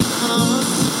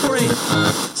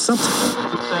Meet.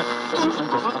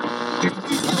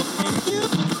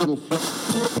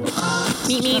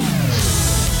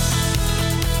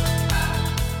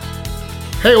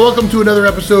 Hey, welcome to another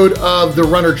episode of the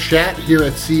Runner Chat here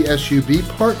at CSUB,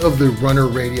 part of the Runner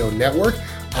Radio Network.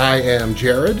 I am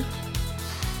Jarad.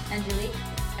 Angelique.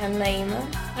 I'm Anima.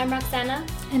 I'm Roxana.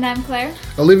 And I'm Claire.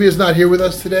 Olivia is not here with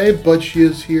us today, but she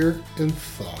is here in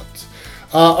thought.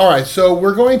 All right, so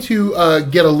we're going to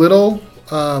get a little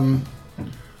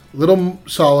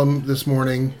solemn this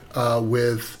morning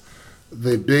with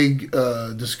the big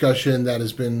discussion that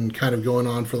has been kind of going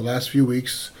on for the last few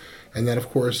weeks. And that, of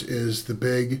course, is the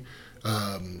big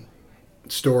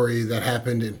story that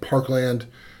happened in Parkland,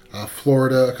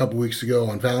 Florida, a couple weeks ago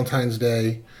on Valentine's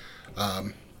Day.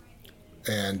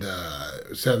 And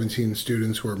 17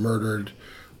 students were murdered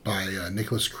by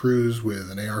Nicholas Cruz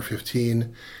with an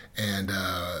AR-15. And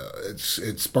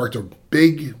it sparked a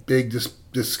big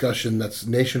discussion that's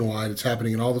nationwide. It's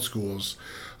happening in all the schools.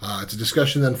 It's a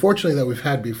discussion, unfortunately, that we've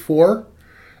had before.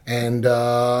 And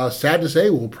sad to say,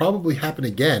 will probably happen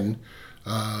again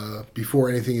before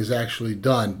anything is actually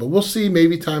done. But we'll see.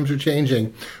 Maybe times are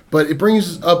changing. But it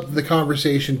brings up the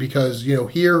conversation because, you know,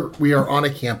 here we are on a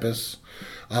campus.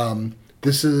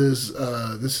 This is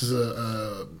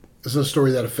a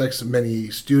story that affects many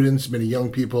students, many young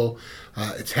people.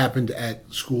 It's happened at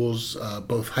schools,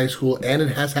 both high school, and it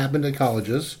has happened at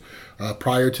colleges.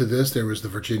 Prior to this, there was the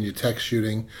Virginia Tech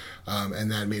shooting,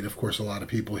 and that made, of course, a lot of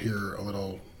people here a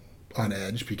little on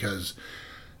edge because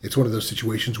it's one of those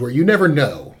situations where you never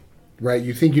know, right?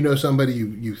 You think you know somebody,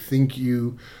 you think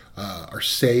you are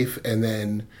safe, and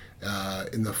then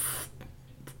in the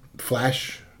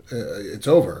flash, it's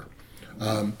over.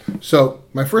 So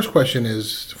my first question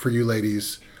is for you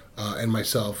ladies and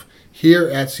myself here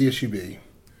at CSUB,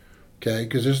 okay?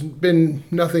 Because there's been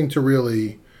nothing to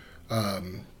really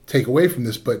take away from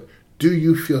this, but do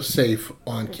you feel safe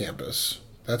on campus?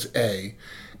 That's A.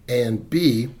 And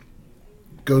B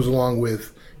goes along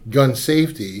with gun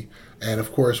safety. And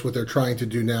of course, what they're trying to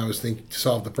do now is to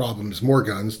solve the problem is more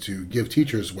guns to give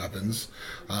teachers weapons.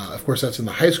 Of course, that's in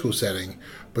the high school setting.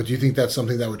 But do you think that's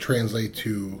something that would translate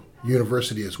to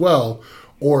university as well?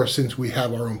 Or since we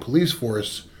have our own police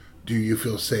force, do you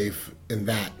feel safe in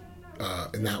that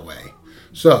way?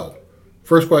 So,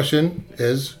 first question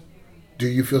is, do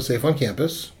you feel safe on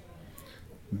campus?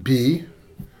 B,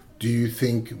 do you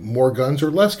think more guns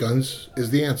or less guns is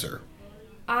the answer?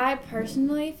 I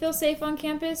personally feel safe on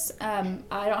campus. I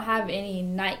don't have any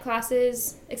night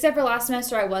classes, except for last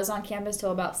semester I was on campus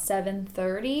till about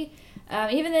 7:30.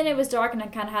 Even then it was dark and I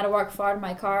kind of had to walk far to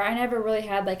my car. I never really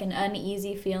had like an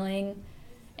uneasy feeling.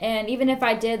 And even if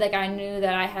I did, like I knew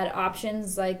that I had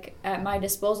options like at my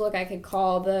disposal. Like I could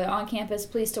call the on-campus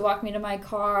police to walk me to my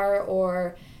car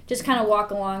or just kind of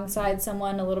walk alongside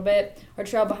someone a little bit or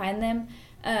trail behind them.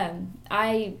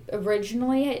 I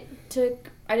originally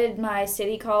I did my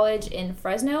city college in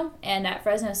Fresno, and at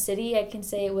Fresno City, I can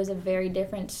say it was a very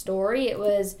different story. It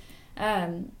was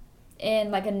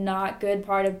in like a not good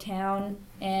part of town,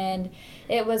 and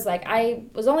it was like I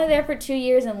was only there for 2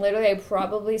 years, and literally I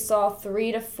probably saw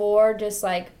 3 to 4 just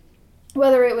like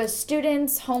whether it was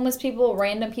students, homeless people,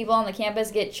 random people on the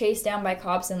campus get chased down by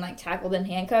cops and like tackled and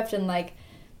handcuffed, and like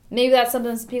maybe that's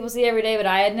something people see every day, but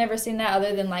I had never seen that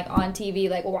other than like on TV,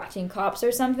 like watching cops or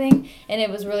something. And it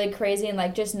was really crazy. And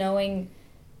like just knowing,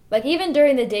 like even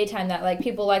during the daytime that like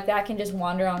people like that can just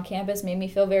wander on campus made me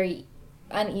feel very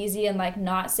uneasy and like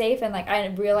not safe. And like I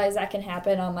realized that can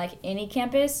happen on like any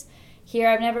campus. Here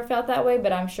I've never felt that way,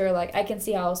 but I'm sure like I can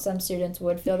see how some students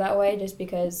would feel that way just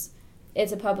because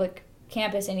it's a public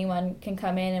campus. Anyone can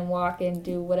come in and walk and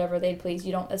do whatever they please.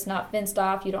 It's not fenced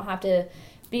off. You don't have to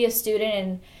be a student.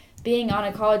 And being on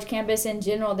a college campus in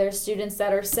general, there's students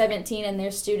that are 17 and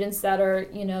there's students that are,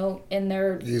 you know, in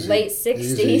their late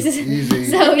 60s. Easy.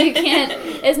 So you can't,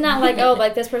 it's not like, oh,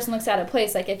 like this person looks out of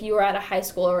place. Like if you were at a high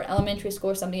school or elementary school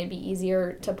or something, it'd be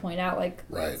easier to point out like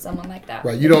someone like that.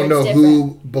 Right. You don't know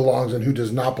who belongs and who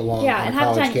does not belong on a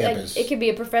college campus. Like, it could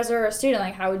be a professor or a student.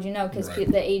 Like how would you know? Because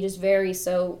the ages vary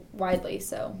so widely.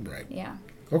 So, yeah.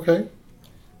 Okay.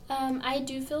 I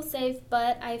do feel safe,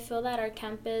 but I feel that our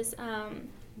campus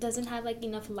doesn't have like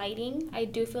enough lighting. I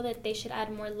do feel that they should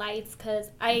add more lights because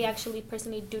I actually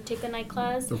personally do take a night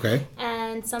class. Okay.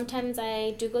 And sometimes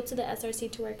I do go to the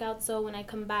SRC to work out, so when I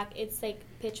come back, it's like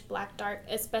pitch black dark,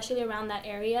 especially around that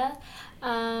area.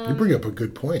 You bring up a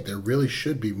good point. There really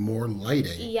should be more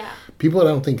lighting. Yeah. People I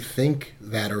don't think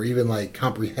that or even like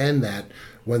comprehend that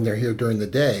when they're here during the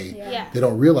day. Yeah. They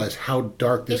don't realize how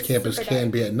dark this campus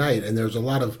can be at night. And there's a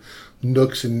lot of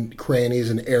nooks and crannies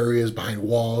and areas behind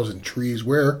walls and trees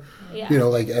where, Yeah. you know,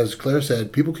 like as Claire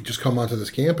said, people could just come onto this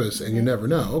campus and you never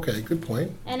know. Okay, good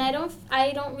point. And I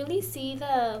don't really see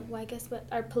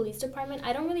our police department,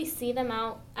 I don't really see them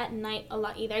out at night a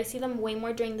lot either. I see them way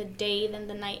more during the day than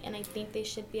the night, and I think they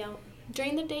should be out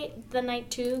during the night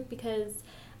too, because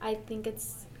I think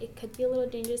it could be a little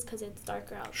dangerous because it's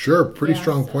darker out. Sure, pretty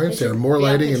strong points there. More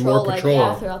lighting and more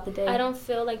patrol. Throughout the day. I don't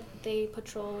feel like they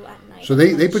patrol at night. So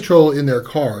they patrol in their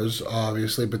cars,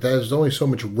 obviously, but there's only so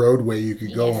much roadway you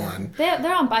could go on.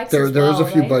 They're on bikes There as well, is a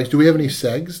few right? bikes. Do we have any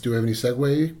segs? Do we have any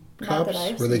Segway Not that cops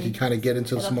I've where they seen. can kind of get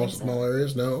into I don't think small so.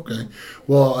 areas? No? Okay.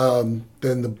 Well,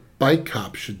 then the bike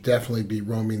cops should definitely be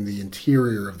roaming the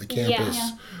interior of the campus.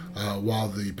 Yeah. While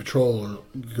the patrol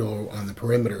go on the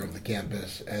perimeter of the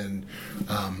campus. And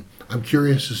I'm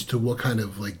curious as to what kind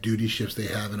of like duty shifts they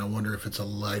have, and I wonder if it's a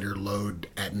lighter load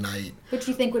at night. Which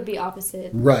you think would be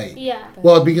opposite. Right. Yeah.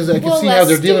 Well, because I can Well, see how less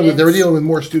they're dealing students. with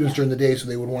more students during the day, so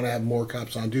they would want to have more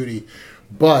cops on duty.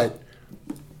 But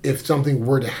if something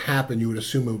were to happen, you would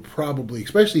assume it would probably,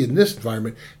 especially in this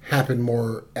environment, happen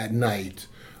more at night,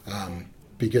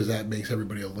 because that makes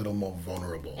everybody a little more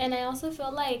vulnerable. And I also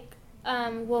feel like,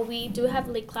 we do have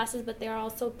late classes, but there are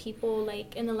also people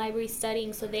like in the library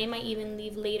studying, so they might even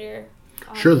leave later.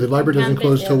 Sure, the library doesn't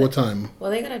campus. close till what time?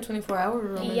 Well, they got a 24-hour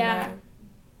room in Yeah. there.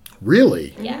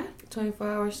 Really? Yeah.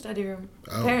 24-hour study room.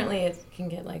 Oh. Apparently, it can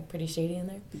get like pretty shady in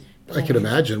there. I can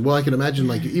imagine. Well, I can imagine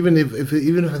like even if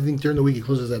I think during the week it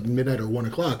closes at midnight or 1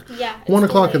 o'clock. Yeah. 1 it's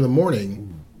o'clock late. in the morning.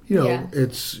 You know, Yeah.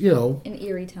 it's An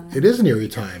eerie time. it is an eerie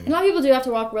time. And a lot of people do have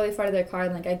to walk really far to their car.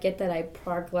 And, like, I get that I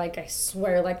park, like, I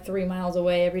swear, like 3 miles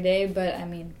away every day. But, I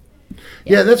mean...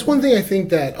 Yeah, that's one thing I think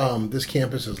that this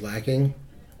campus is lacking.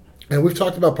 And we've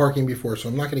talked about parking before, so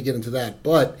I'm not going to get into that.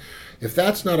 But if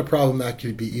that's not a problem that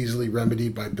could be easily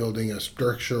remedied by building a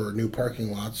structure or new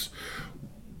parking lots,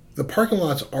 the parking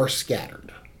lots are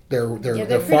scattered. They're pretty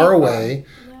far far. away,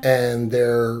 and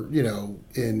they're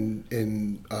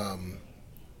in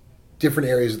different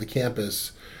areas of the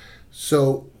campus.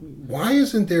 So why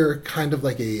isn't there kind of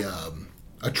like a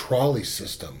trolley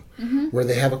system where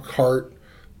they have a cart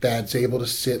that's able to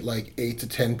sit like 8 to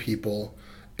 10 people,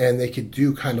 and they could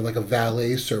do kind of like a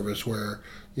valet service where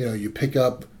you pick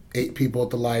up 8 people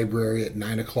at the library at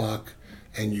 9 o'clock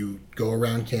and you go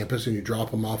around campus and you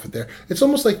drop them off at there. It's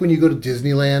almost like when you go to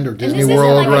Disneyland or Disney and this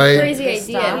World, isn't like right? a crazy They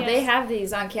idea. stop. They have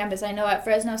these on campus. I know at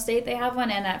Fresno State they have one,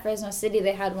 and at Fresno City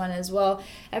they had one as well.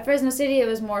 At Fresno City it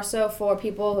was more so for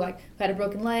people who had a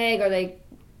broken leg or they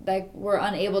were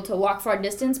unable to walk far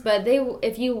distance. But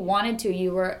if you wanted to,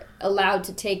 you were allowed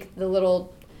to take the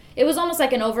little. It was almost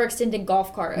like an overextended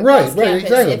golf cart. Across campus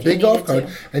Exactly. if you Big golf needed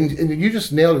cart. to. And you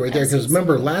just nailed it right there. Because That's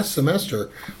remember, last semester,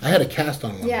 I had a cast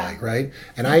on one Yeah. leg, right?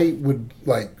 And I would,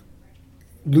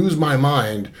 lose my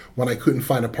mind when I couldn't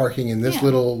find a parking in this Yeah.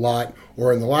 little lot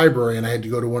or in the library, and I had to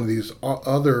go to one of these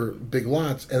other big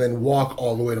lots and then walk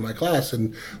all the way to my class.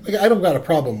 And, I don't got a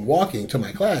problem walking to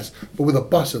my class, but with a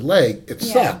busted leg, it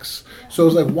sucks. So it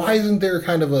was like, why isn't there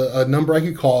kind of a number I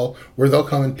could call where they'll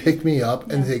come and pick me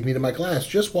up and take me to my class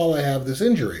just while I have this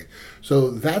injury? So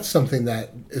that's something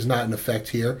that is not in effect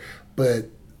here. But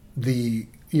the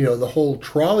whole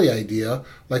trolley idea,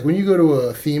 like when you go to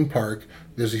a theme park,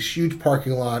 there's this huge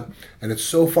parking lot and it's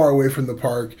so far away from the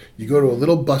park, you go to a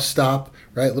little bus stop,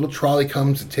 right? A little trolley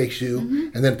comes and takes you,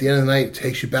 and then at the end of the night it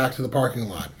takes you back to the parking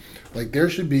lot. Like there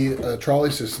should be a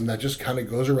trolley system that just kind of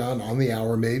goes around on the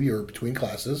hour maybe or between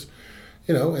classes.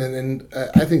 And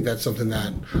I think that's something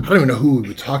that I don't even know who we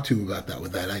would talk to about that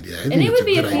with that idea. I think And it it's would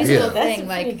be a good feasible idea. thing.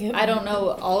 That's a pretty good I don't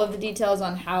know all of the details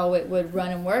on how it would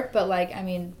run and work, but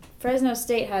Fresno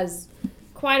State has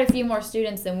quite a few more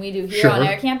students than we do here on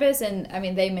Sure. our campus, and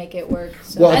they make it work.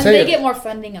 So, Well, I'll and tell they you, get more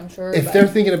funding, I'm sure. If but- they're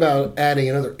thinking about adding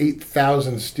another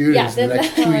 8,000 students in the then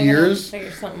next they'll 2 gotta years,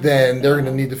 Figure something then they're out. going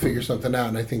to need to figure something out.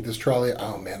 And I think this trolley,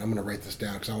 oh man, I'm going to write this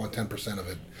down because I want 10% of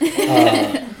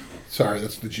it. Sorry,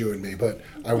 that's the Jew in me. But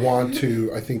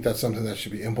I think that's something that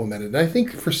should be implemented. And I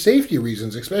think for safety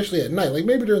reasons, especially at night, like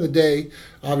maybe during the day,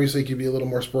 obviously it could be a little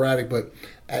more sporadic, but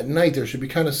at night there should be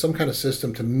some kind of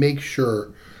system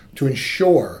to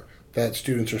ensure that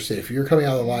students are safe. If you're coming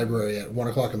out of the library at 1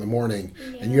 o'clock in the morning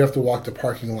and you have to walk to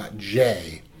parking lot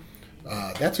J,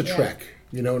 that's a trek.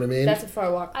 You know what I mean? That's a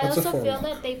far walk. I That's a also far feel walk.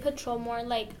 that they patrol more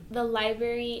like the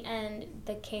library and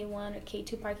the K1 or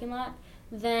K2 parking lot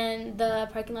than the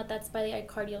parking lot that's by the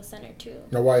cardio center too.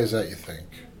 Now, why is that, you think?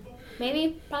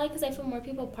 Probably because I feel more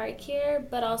people park here,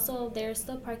 but also they're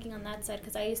still parking on that side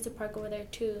because I used to park over there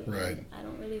too. Right. I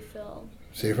don't really feel.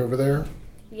 Safe over there?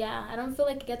 Yeah, I don't feel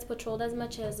like it gets patrolled as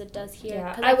much as it does here.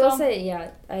 Yeah, 'Cause I will feel- say,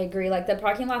 yeah, I agree. Like, the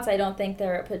parking lots, I don't think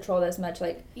they're patrolled as much.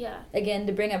 Like, Yeah. again,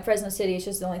 to bring up Fresno City, it's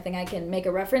just the only thing I can make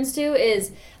a reference to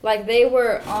is, like, they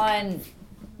were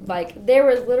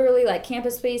literally, like,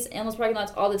 campus space in those parking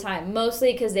lots all the time.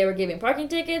 Mostly because they were giving parking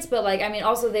tickets, but, like, I mean,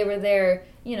 also they were there,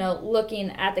 you know, looking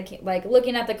at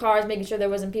the cars, making sure there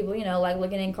wasn't people, you know, like,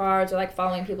 looking in cars or, like,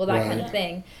 following people, that kind of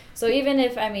thing. So even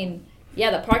if, I mean... Yeah,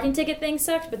 the parking ticket thing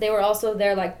sucked, but they were also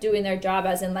there, like, doing their job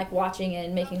as in, like, watching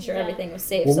and making sure everything was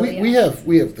safe. Well, so,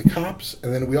 we have the cops,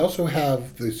 and then we also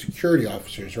have the security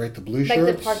officers, right? The blue shirts.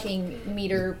 Like the parking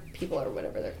meter people or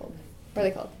whatever they're called. What are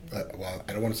they called? Well,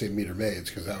 I don't want to say meter maids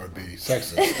because that would be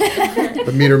sexist.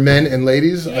 The meter men and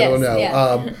ladies? I don't know.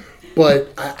 Yeah. But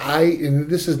and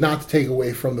this is not to take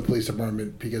away from the police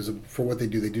department because for what they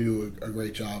do a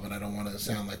great job, and I don't want to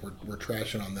sound like we're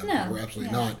trashing on them. No, we're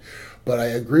absolutely not. But I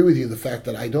agree with you, the fact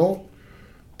that I don't,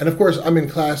 and of course I'm in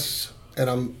class and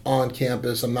I'm on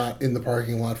campus. I'm not in the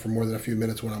parking lot for more than a few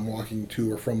minutes when I'm walking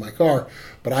to or from my car.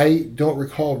 But I don't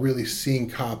recall really seeing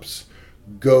cops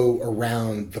go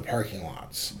around the parking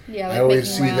lots. Yeah, like I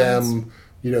always see making rounds. them,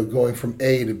 you know, going from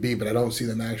A to B, but I don't see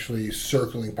them actually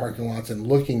circling parking lots and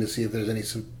looking to see if there's any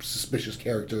suspicious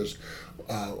characters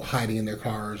hiding in their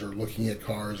cars or looking at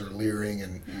cars or leering.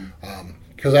 And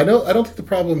because I don't think the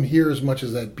problem here as much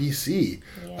as that BC.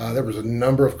 There was a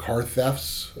number of car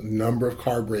thefts, a number of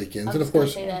car break-ins, and of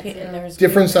course,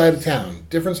 different side of town.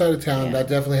 Yeah. That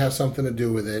definitely has something to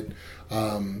do with it.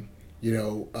 You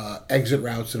know, exit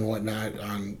routes and whatnot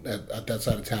at that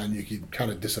side of town, you could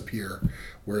kind of disappear.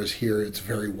 Whereas here, it's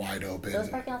very wide open. Those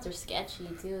parking lots are sketchy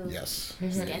too. Yes.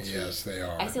 Sketchy. Yes, they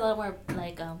are. I see a lot more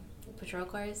like patrol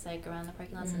cars like around the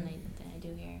parking lots than I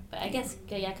do here. But I guess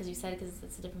because you said because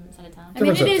it's a different side of town. I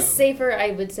mean, it Different is safer,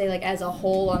 I would say, like, as a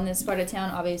whole on this part of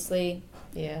town, obviously,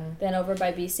 than over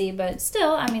by BC. But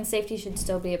still, I mean, safety should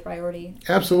still be a priority.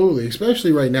 Absolutely,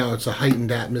 especially right now, it's a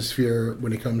heightened atmosphere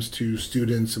when it comes to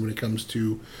students and when it comes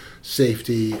to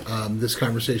safety. This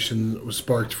conversation was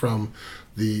sparked from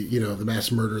the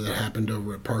mass murder that happened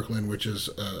over at Parkland, which is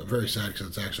very sad because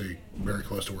it's actually very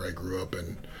close to where I grew up,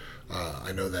 and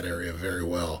I know that area very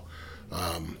well.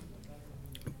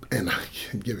 And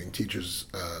giving teachers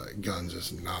guns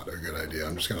is not a good idea.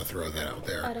 I'm just going to throw that out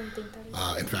there. I don't think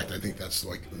that is. In fact, I think that's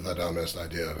like the dumbest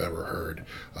idea I've ever heard.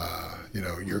 You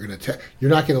know, you're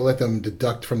not going to let them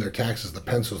deduct from their taxes the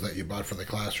pencils that you bought for the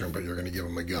classroom, but you're going to give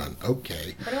them a gun.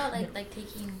 Okay. What about like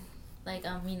taking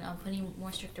putting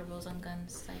more stricter rules on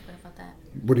guns? Like, what about that?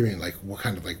 What do you mean? Like what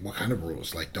kind of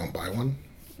rules? Like don't buy one?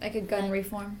 Like a gun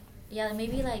reform. Yeah,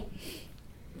 maybe like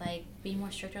being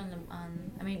more stricter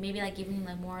on maybe like giving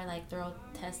like more like thorough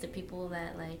tests to people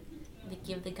that like they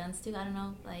give the guns to. I don't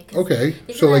know, like. Okay,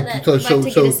 they so said like that- Like to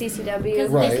get a CCW. Because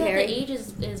Right. they said carry. the age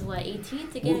is what, 18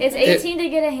 to get It's it? 18 to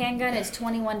get a handgun. It's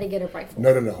 21 to get a rifle.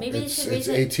 No. Maybe they It's should raise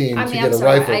it. 18 I to mean, get I'm a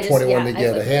sorry, rifle, I just- 21 yeah, to I get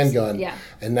a flipped this. handgun, Yeah.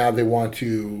 and now they want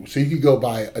to. So you could go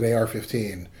buy an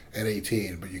AR-15 at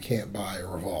 18, but you can't buy a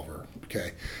revolver.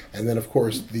 Okay, and then of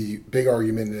course the big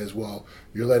argument is, well,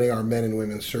 you're letting our men and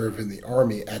women serve in the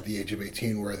Army at the age of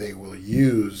 18, where they will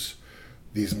use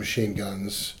these machine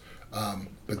guns.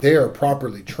 But they are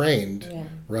properly trained,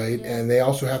 right? Yeah. And they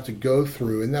also have to go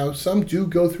through, and now some do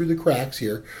go through the cracks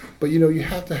here, but you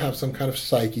have to have some kind of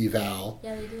psyche eval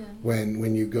Yeah, they do.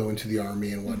 when you go into the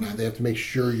Army and whatnot. They have to make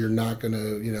sure you're not going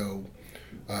to,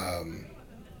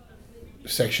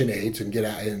 Section 8 and get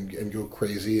out and go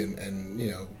crazy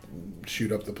and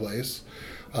shoot up the place.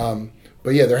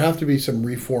 But yeah, there have to be some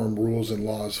reform rules and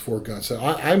laws for guns. So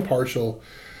I'm partial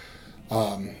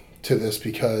to this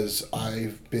because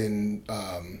I've been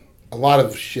a lot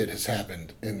of shit has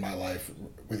happened in my life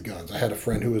with guns. I had a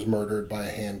friend who was murdered by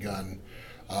a handgun,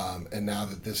 and now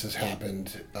that this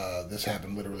happened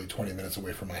literally 20 minutes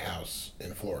away from my house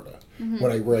in Florida,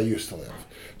 where I used to live.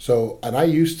 So, and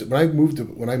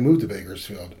when I moved to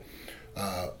Bakersfield,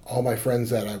 all my friends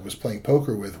that I was playing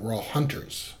poker with were all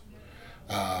hunters.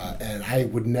 And I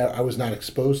was not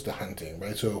exposed to hunting,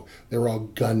 right? So they were all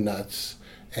gun nuts.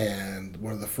 And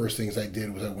one of the first things I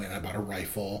did was I went and I bought a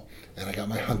rifle and I got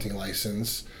my hunting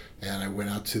license and I went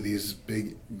out to these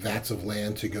big vats of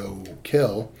land to go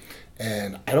kill.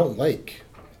 And I don't like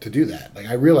to do that. Like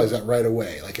I realized that right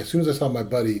away. Like as soon as I saw my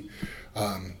buddy,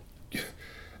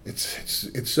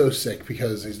 it's so sick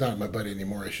because he's not my buddy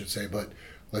anymore, I should say. But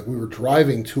like we were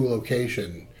driving to a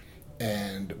location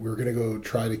and we were gonna go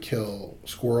try to kill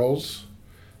squirrels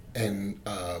and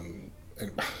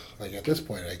like at this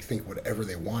point I think whatever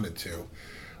they wanted to.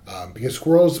 Because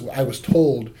squirrels, I was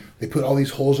told, they put all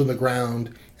these holes in the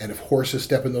ground, and if horses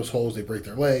step in those holes, they break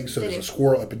their legs. So there's a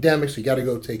squirrel epidemic, so you got to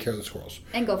go take care of the squirrels.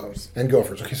 And gophers.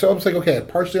 Okay, so I was like, okay, I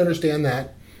partially understand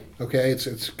that. Okay,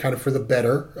 it's kind of for the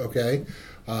better. Okay,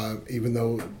 even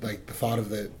though like the thought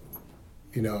of it,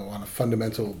 on a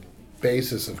fundamental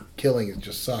basis of killing it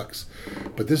just sucks.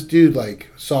 But this dude like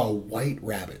saw a white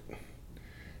rabbit,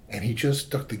 and he just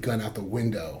stuck the gun out the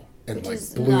window and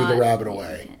blew the rabbit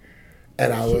away.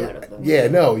 And I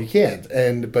was, no, you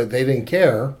can't. But they didn't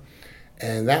care,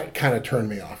 and that kind of turned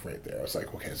me off right there. I was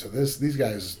like, okay, so these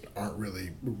guys aren't really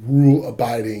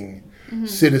rule-abiding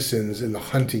citizens in the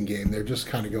hunting game. They're just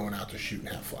kind of going out to shoot and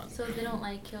have fun. So they don't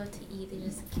like kill to eat. They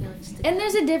just kill just to. And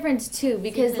there's a difference too,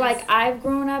 because like I've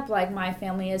grown up, like my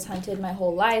family has hunted my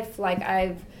whole life. Like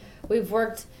we've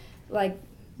worked, like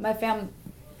my family.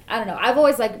 I don't know. I've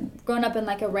always like grown up in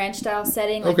like a ranch style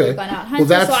setting. Like we've gone out hunting,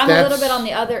 so I'm a little bit on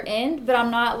the other end. But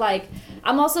I'm not like,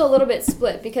 I'm also a little bit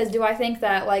split, because do I think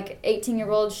that like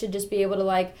 18-year-olds should just be able to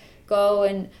like go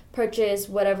and purchase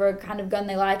whatever kind of gun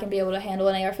they like and be able to handle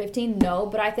an AR-15? No,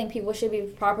 but I think people should be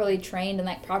properly trained and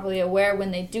like properly aware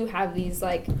when they do have these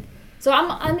like. So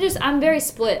I'm very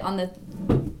split on the.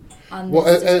 Well,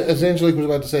 as Angelique was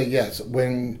about to say, yes,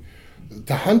 when.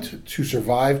 To hunt to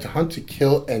survive, to hunt to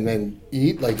kill, and then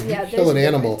eat. Like, if you kill an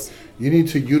animal, you need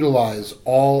to utilize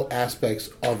all aspects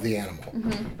of the animal.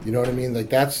 Mm-hmm. You know what I mean? Like,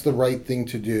 that's the right thing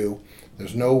to do.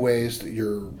 There's no ways that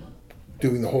you're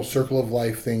doing the whole circle of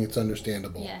life thing. It's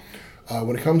understandable. Yeah.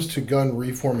 When it comes to gun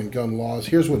reform and gun laws,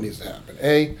 here's what needs to happen.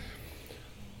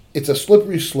 It's a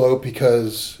slippery slope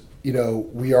because,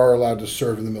 we are allowed to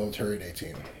serve in the military at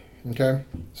 18. Okay,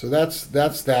 so that's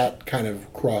that kind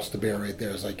of cross to bear right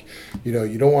there. It's like, you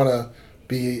don't want to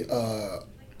be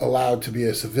allowed to be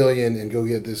a civilian and go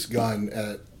get this gun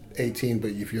at 18, but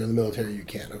if you're in the military, you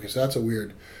can't. Okay, so that's a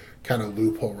weird kind of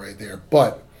loophole right there.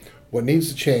 But what needs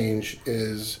to change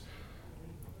is,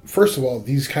 first of all,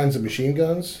 these kinds of machine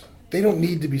guns, they don't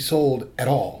need to be sold at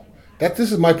all.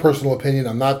 This is my personal opinion.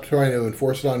 I'm not trying to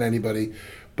enforce it on anybody,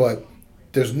 but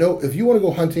if you want to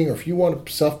go hunting or if you want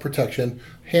self-protection,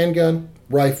 handgun,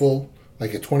 rifle,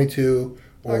 like a 22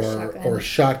 or a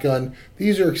shotgun,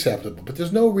 these are acceptable. But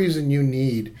there's no reason you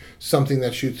need something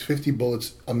that shoots 50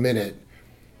 bullets a minute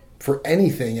for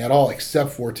anything at all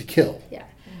except for to kill. Yeah.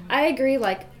 I agree,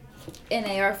 like an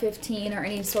AR-15 or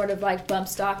any sort of like bump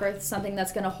stock or something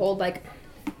that's going to hold like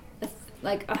a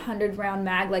 100-round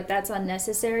mag, like that's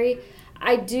unnecessary.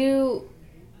 I do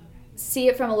see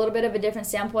it from a little bit of a different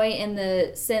standpoint, in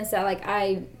the sense that like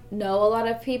I know a lot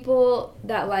of people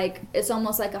that like it's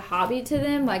almost like a hobby to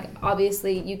them. Like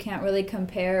obviously you can't really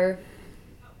compare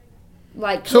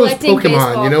like collecting Pokemon,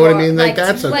 baseball, you know what I mean? Like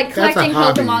that's collecting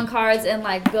hobby. Pokemon cards and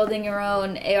like building your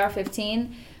own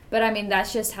AR-15. But I mean,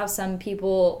 that's just how some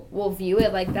people will view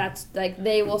it. Like that's like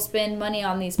they will spend money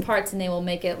on these parts and they will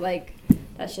make it like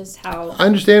that's just how.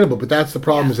 Understandable, but that's the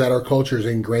problem is that our culture is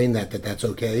ingrained that's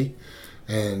okay.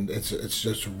 And it's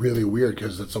just really weird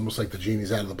because it's almost like the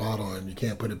genie's out of the bottle and you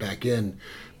can't put it back in,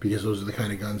 because those are the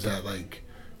kind of guns that like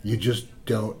you just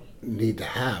don't need to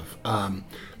have.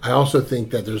 I also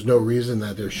think that there's no reason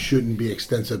that there shouldn't be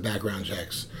extensive background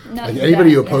checks. Like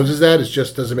anybody who opposes that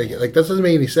doesn't make it, like that doesn't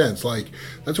make any sense. Like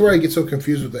that's where I get so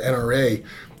confused with the NRA.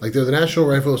 Like they're the National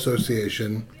Rifle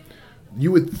Association.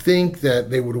 You would think that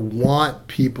they would want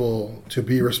people to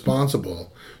be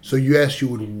responsible. So you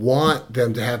would want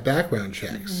them to have background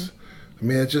checks. Mm-hmm. I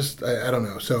mean, it's just, I don't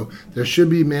know. So there should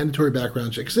be mandatory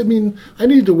background checks. I mean, I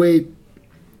needed to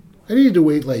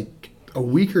wait like a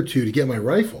week or two to get my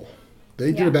rifle.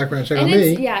 They did a background check on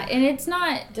me. Yeah, and it's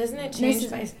not... Doesn't it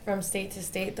change from state to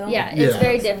state, though? Yeah, it's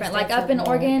very different. Like, up in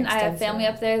Oregon, I have family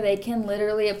up there. They can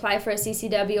literally apply for a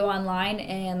CCW online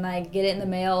and, like, get it in the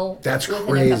mail within a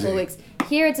couple of weeks.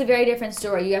 Here, it's a very different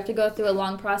story. You have to go through a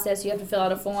long process. You have to fill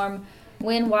out a form.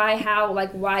 When, why, how,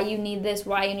 like, why you need this,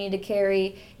 why you need to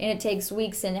carry. And it takes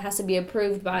weeks, and it has to be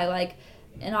approved by, like,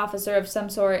 an officer of some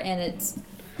sort, and it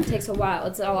takes a while.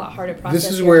 It's a lot harder process.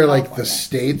 This is where, like, the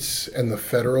states and the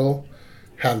federal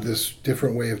have this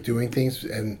different way of doing things,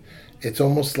 and it's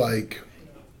almost like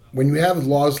when you have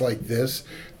laws like this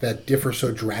that differ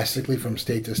so drastically from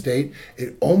state to state,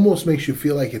 it almost makes you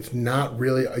feel like it's not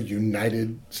really a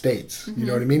United States. You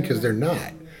know what I mean? Because they're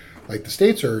not. Like the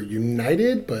states are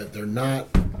united, but they're not.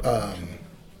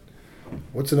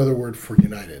 What's another word for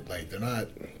united? Like they're not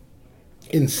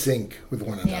in sync with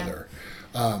one another.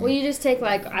 Well, you just take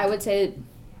like I would say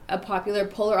a popular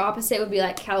polar opposite would be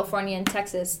like California and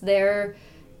Texas. Their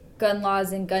gun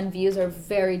laws and gun views are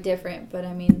very different, but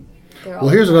I mean. Well,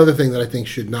 here's another thing that I think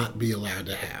should not be allowed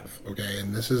to have, okay?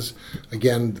 And this is,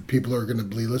 again, the people are going to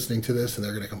be listening to this and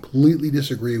they're going to completely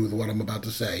disagree with what I'm about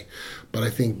to say. But I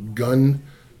think gun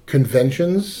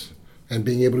conventions and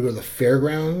being able to go to the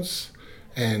fairgrounds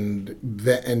and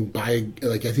buy,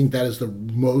 like, I think that is the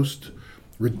most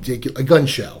ridiculous, a gun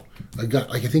show.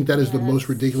 I think that is the most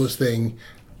ridiculous thing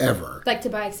ever. Like to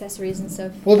buy accessories and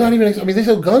stuff. Well, not even. I mean, they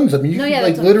sell guns. I mean, you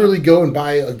can literally go and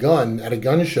buy a gun at a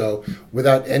gun show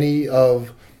without any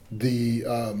of the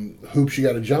hoops you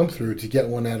got to jump through to get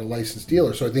one at a licensed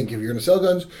dealer. So I think if you're going to sell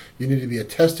guns, you need to be a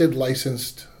tested,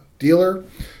 licensed dealer.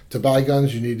 To buy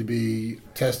guns, you need to be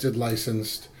tested,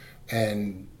 licensed,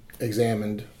 and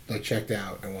examined, like checked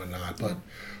out and whatnot. But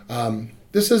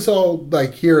this is all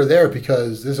like here or there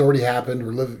because this already happened.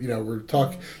 We're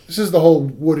talking. This is the whole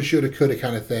woulda, shoulda, coulda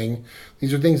kind of thing.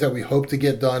 These are things that we hope to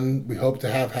get done. We hope to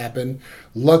have happen.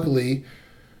 Luckily,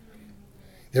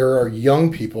 there are young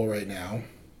people right now,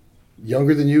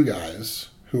 younger than you guys,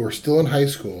 who are still in high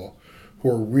school, who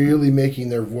are really making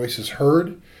their voices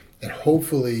heard, and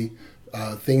hopefully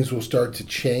things will start to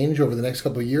change over the next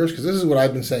couple of years. Because this is what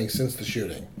I've been saying since the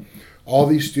shooting. All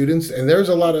these students, and there's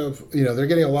a lot of, they're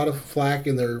getting a lot of flack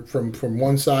from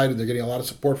one side and they're getting a lot of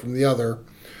support from the other.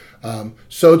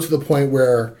 So to the point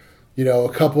where, a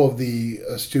couple of the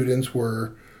students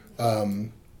were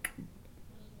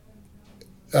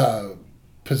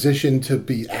positioned to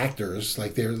be actors.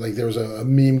 There was a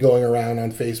meme going around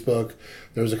on Facebook.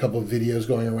 There was a couple of videos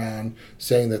going around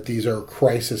saying that these are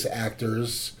crisis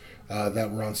actors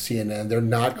that were on CNN. They're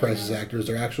not crisis actors.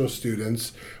 They're actual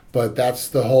students. But that's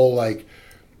the whole,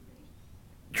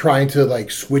 trying to,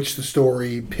 switch the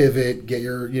story, pivot, get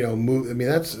your, move. I mean,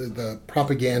 that's the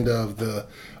propaganda of the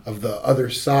other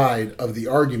side of the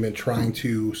argument, trying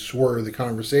to swerve the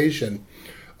conversation.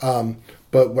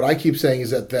 But what I keep saying is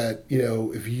that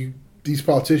if these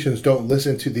politicians don't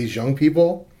listen to these young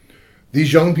people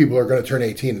are going to turn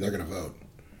 18 and they're going to vote.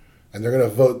 And they're going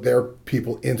to vote their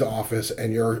people into office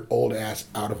and your old ass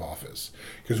out of office.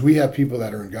 Because we have people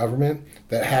that are in government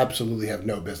that absolutely have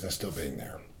no business still being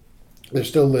there. They're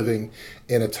still living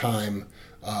in a time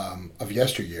of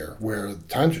yesteryear where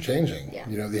times are changing.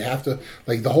 Yeah. They have to,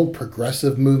 the whole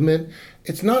progressive movement,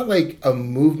 it's not like a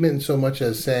movement so much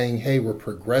as saying, hey, we're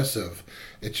progressive.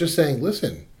 It's just saying,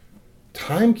 listen,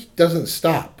 time doesn't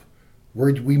stop.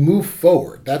 We move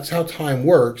forward. That's how time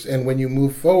works. And when you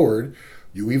move forward,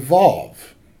 you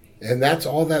evolve. And that's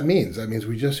all that means. That means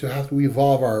we just have to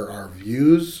evolve our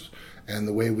views and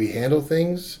the way we handle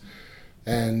things.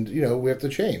 And, we have to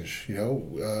change. I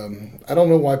don't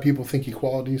know why people think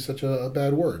equality is such a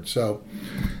bad word. So,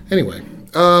 anyway.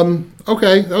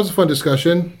 Okay, that was a fun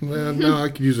discussion. Now I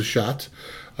could use a shot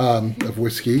of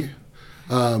whiskey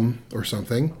or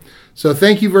something. So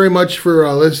thank you very much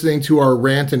for listening to our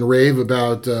rant and rave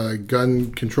about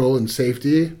gun control and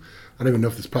safety. I don't even know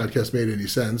if this podcast made any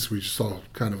sense. We just all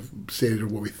kind of stated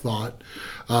what we thought.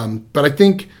 But I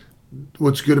think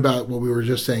what's good about what we were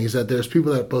just saying is that there's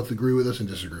people that both agree with us and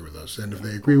disagree with us. And if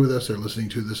they agree with us, they're listening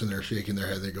to this and they're shaking their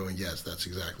head. They're going, yes, that's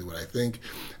exactly what I think.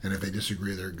 And if they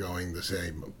disagree, they're going the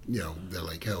same. They're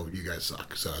like, hell, you guys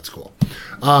suck. So that's cool.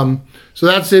 So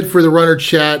that's it for the Runner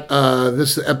Chat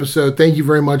this episode. Thank you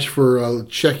very much for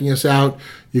checking us out.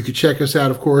 You can check us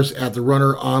out, of course, at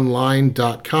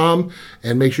therunneronline.com.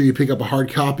 And make sure you pick up a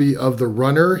hard copy of The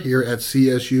Runner here at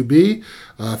CSUB.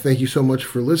 Thank you so much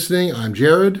for listening. I'm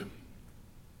Jarad.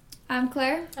 I'm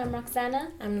Claire. I'm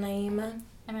Roxana. I'm Naima.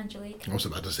 I'm Angelique. I was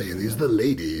about to say, these are the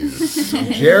ladies.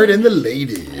 Jarad and the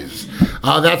ladies.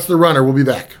 That's The Runner. We'll be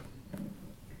back.